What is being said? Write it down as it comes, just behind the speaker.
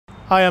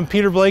Hi, I'm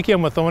Peter Blakey.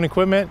 I'm with Owen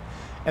Equipment,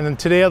 and then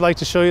today I'd like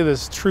to show you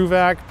this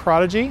TRUVAC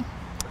Prodigy,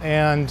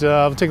 and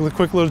we'll take a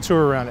quick little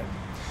tour around it.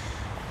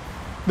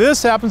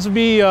 This happens to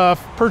be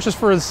purchased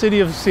for the city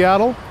of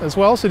Seattle as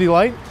well, City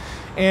Light,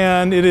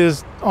 and it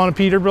is on a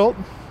Peterbilt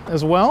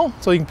as well,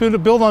 so you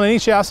can build on any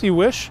chassis you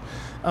wish.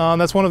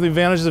 That's one of the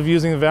advantages of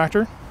using the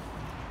Vactor,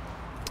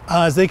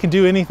 as they can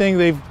do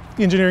anything.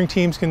 Engineering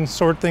teams can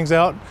sort things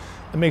out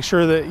and make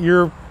sure that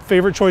your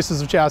favorite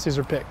choices of chassis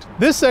are picked.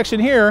 This section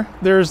here,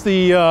 there's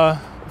the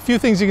few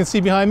things you can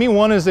see behind me.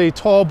 One is a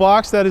tall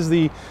box. That is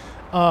the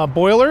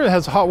boiler. It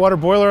has a hot water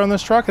boiler on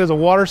this truck. It has a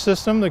water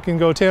system that can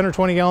go 10 or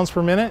 20 gallons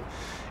per minute.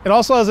 It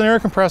also has an air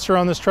compressor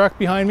on this truck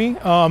behind me.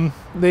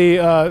 They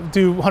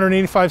do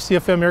 185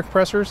 CFM air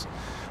compressors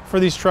for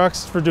these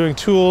trucks for doing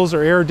tools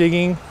or air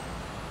digging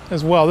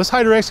as well. This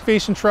hydro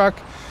excavation truck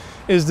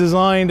is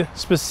designed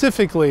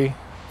specifically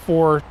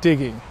for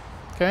digging,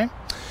 okay?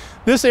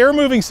 This air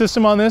moving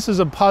system on this is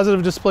a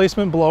positive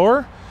displacement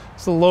blower.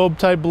 It's a lobe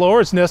type blower.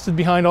 It's nested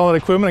behind all that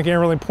equipment. I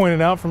can't really point it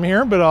out from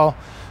here, but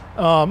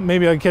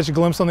maybe I can catch a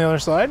glimpse on the other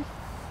side.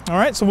 All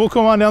right, so we'll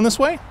come on down this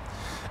way.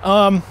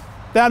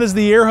 That is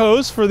the air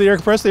hose for the air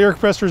compressor. The air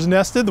compressor is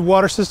nested. The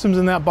water system's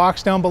in that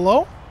box down below.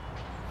 All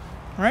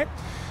right,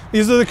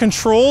 these are the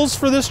controls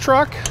for this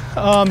truck.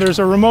 There's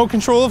a remote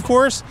control, of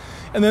course,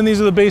 and then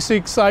these are the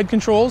basic side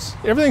controls.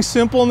 Everything's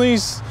simple in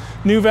these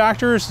new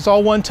Vactors. It's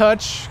all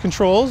one-touch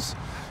controls.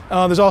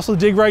 There's also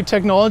DigRight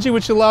technology,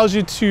 which allows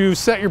you to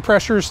set your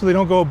pressures so they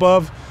don't go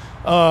above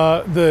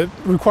the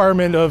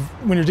requirement of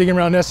when you're digging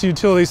around nested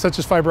utilities, such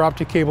as fiber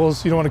optic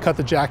cables. You don't want to cut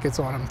the jackets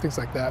on them, things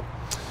like that.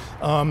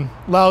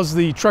 Allows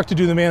the truck to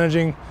do the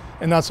managing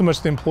and not so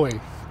much the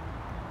employee.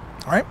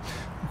 All right,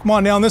 come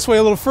on down this way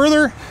a little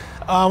further.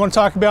 I want to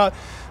talk about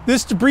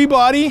this debris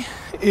body.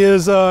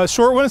 Is a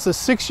short one. It's a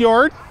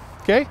 6-yard,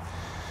 okay?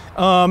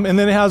 And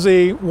then it has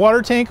a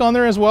water tank on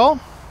there as well.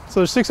 So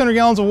there's 600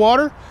 gallons of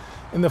water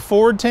in the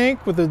forward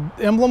tank with the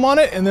emblem on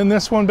it, and then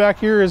this one back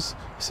here is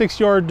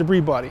 6-yard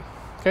debris body,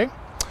 okay?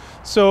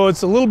 So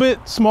it's a little bit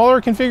smaller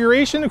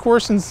configuration. Of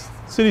course, in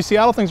City of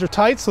Seattle, things are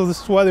tight, so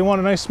this is why they want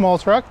a nice small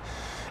truck.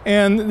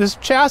 And this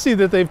chassis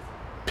that they've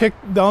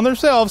picked down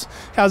themselves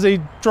has a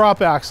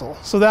drop axle,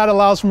 so that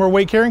allows for more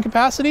weight carrying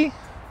capacity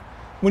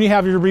when you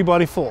have your debris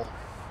body full,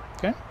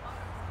 okay?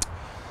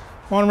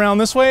 On around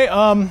this way.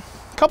 A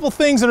couple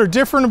things that are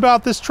different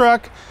about this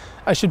truck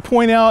I should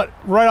point out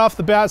right off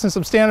the bat, since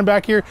I'm standing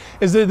back here,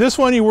 is that this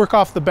one you work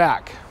off the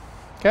back,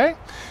 okay?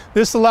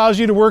 This allows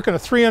you to work in a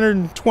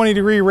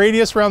 320-degree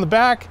radius around the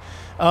back,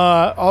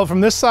 all from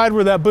this side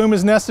where that boom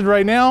is nested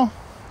right now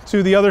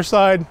to the other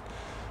side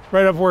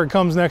right up where it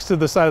comes next to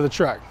the side of the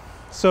truck.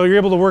 So you're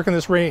able to work in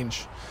this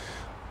range.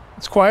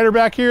 It's quieter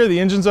back here, the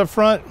engine's up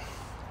front.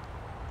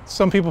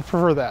 Some people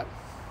prefer that,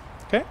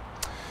 okay?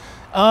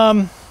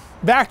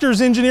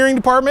 Vactor's engineering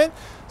department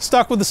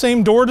stuck with the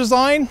same door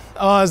design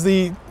as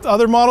the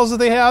other models that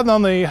they had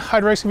on the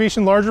hydro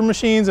excavation larger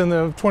machines and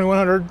the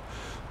 2100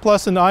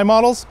 plus and I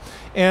models.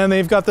 And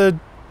they've got the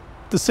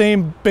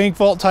same bank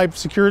vault type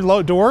secured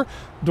door.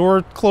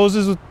 Door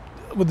closes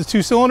with the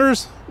 2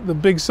 cylinders. The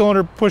big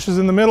cylinder pushes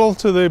in the middle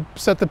to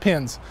set the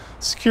pins.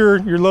 Secure,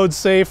 your load's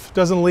safe,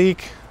 doesn't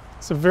leak.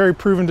 It's a very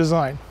proven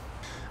design.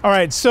 All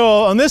right,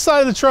 so on this side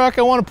of the truck,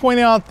 I want to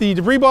point out the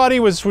debris body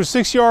was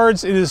 6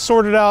 yards. It is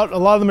sorted out. A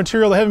lot of the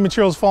material, the heavy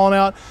material, is fallen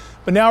out.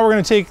 But now we're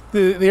going to take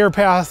the air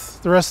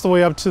path the rest of the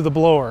way up to the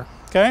blower,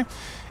 okay?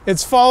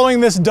 It's following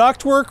this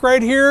ductwork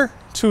right here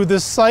to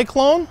this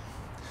cyclone.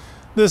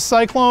 This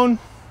cyclone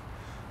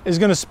is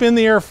going to spin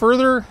the air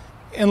further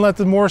and let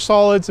the more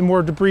solids and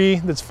more debris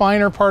that's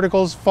finer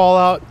particles fall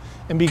out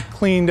and be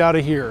cleaned out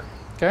of here,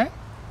 okay?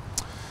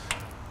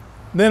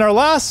 Then our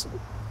last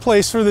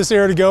place for this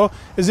air to go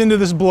is into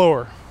this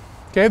blower,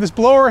 okay? This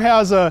blower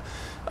has a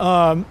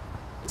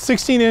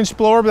 16-inch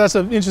blower, but that's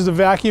inches of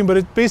vacuum, but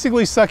it's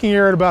basically sucking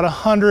air at about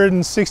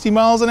 160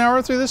 miles an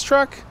hour through this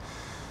truck.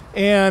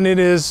 And it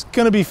is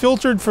going to be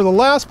filtered for the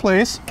last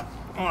place.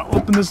 I'll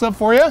open this up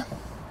for you,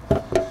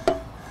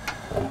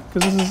 because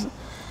this is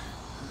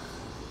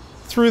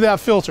through that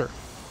filter.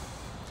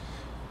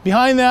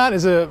 Behind that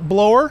is a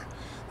blower.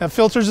 That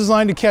filter is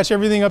designed to catch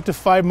everything up to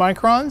 5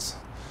 microns.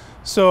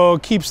 So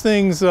it keeps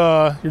things,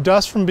 your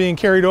dust from being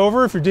carried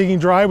over if you're digging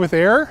dry with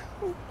air,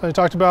 I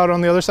talked about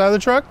on the other side of the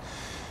truck.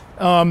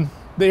 The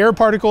air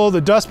particle,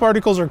 the dust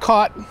particles are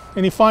caught.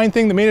 Any fine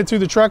thing that made it through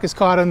the truck is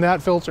caught in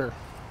that filter,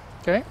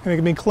 okay? And it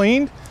can be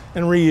cleaned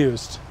and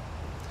reused.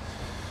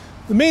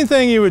 The main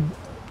thing you would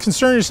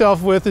concern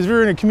yourself with is if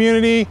you're in a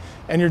community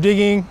and you're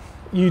digging,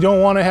 you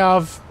don't want to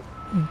have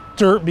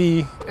dirt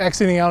be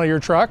exiting out of your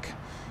truck.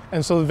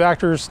 And so the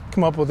Vactors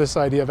come up with this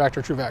idea,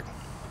 Vactor TRUVAC,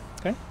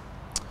 okay?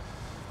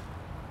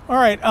 All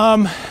right,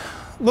 a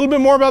little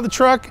bit more about the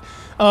truck.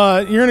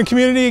 You're in a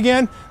community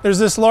again. There's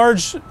this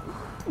large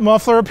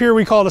muffler up here.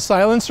 We call it a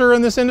silencer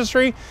in this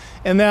industry,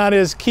 and that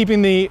is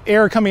keeping the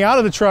air coming out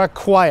of the truck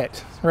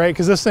quiet, right?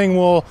 Because this thing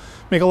will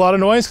make a lot of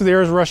noise because the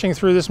air is rushing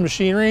through this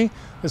machinery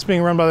that's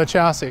being run by the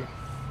chassis.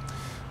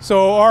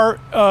 So our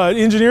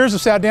engineers have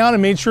sat down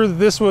and made sure that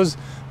this was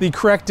the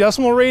correct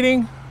decimal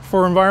rating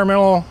for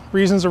environmental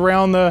reasons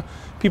around the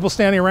people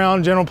standing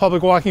around, general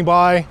public walking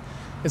by.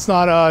 It's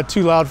not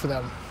too loud for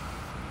them.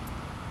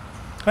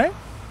 Okay.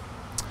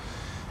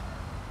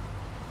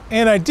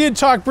 And I did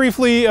talk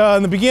briefly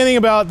in the beginning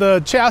about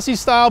the chassis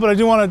style, but I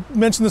do want to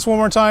mention this one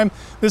more time.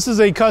 This is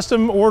a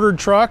custom ordered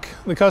truck.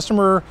 The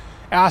customer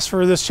asked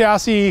for this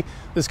chassis,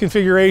 this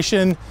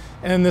configuration,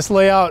 and this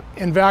layout,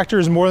 and Vactor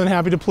is more than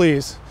happy to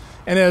please.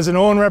 And as an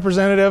Owen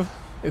representative,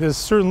 it is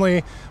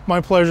certainly my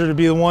pleasure to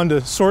be the one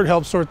to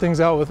help sort things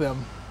out with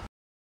them.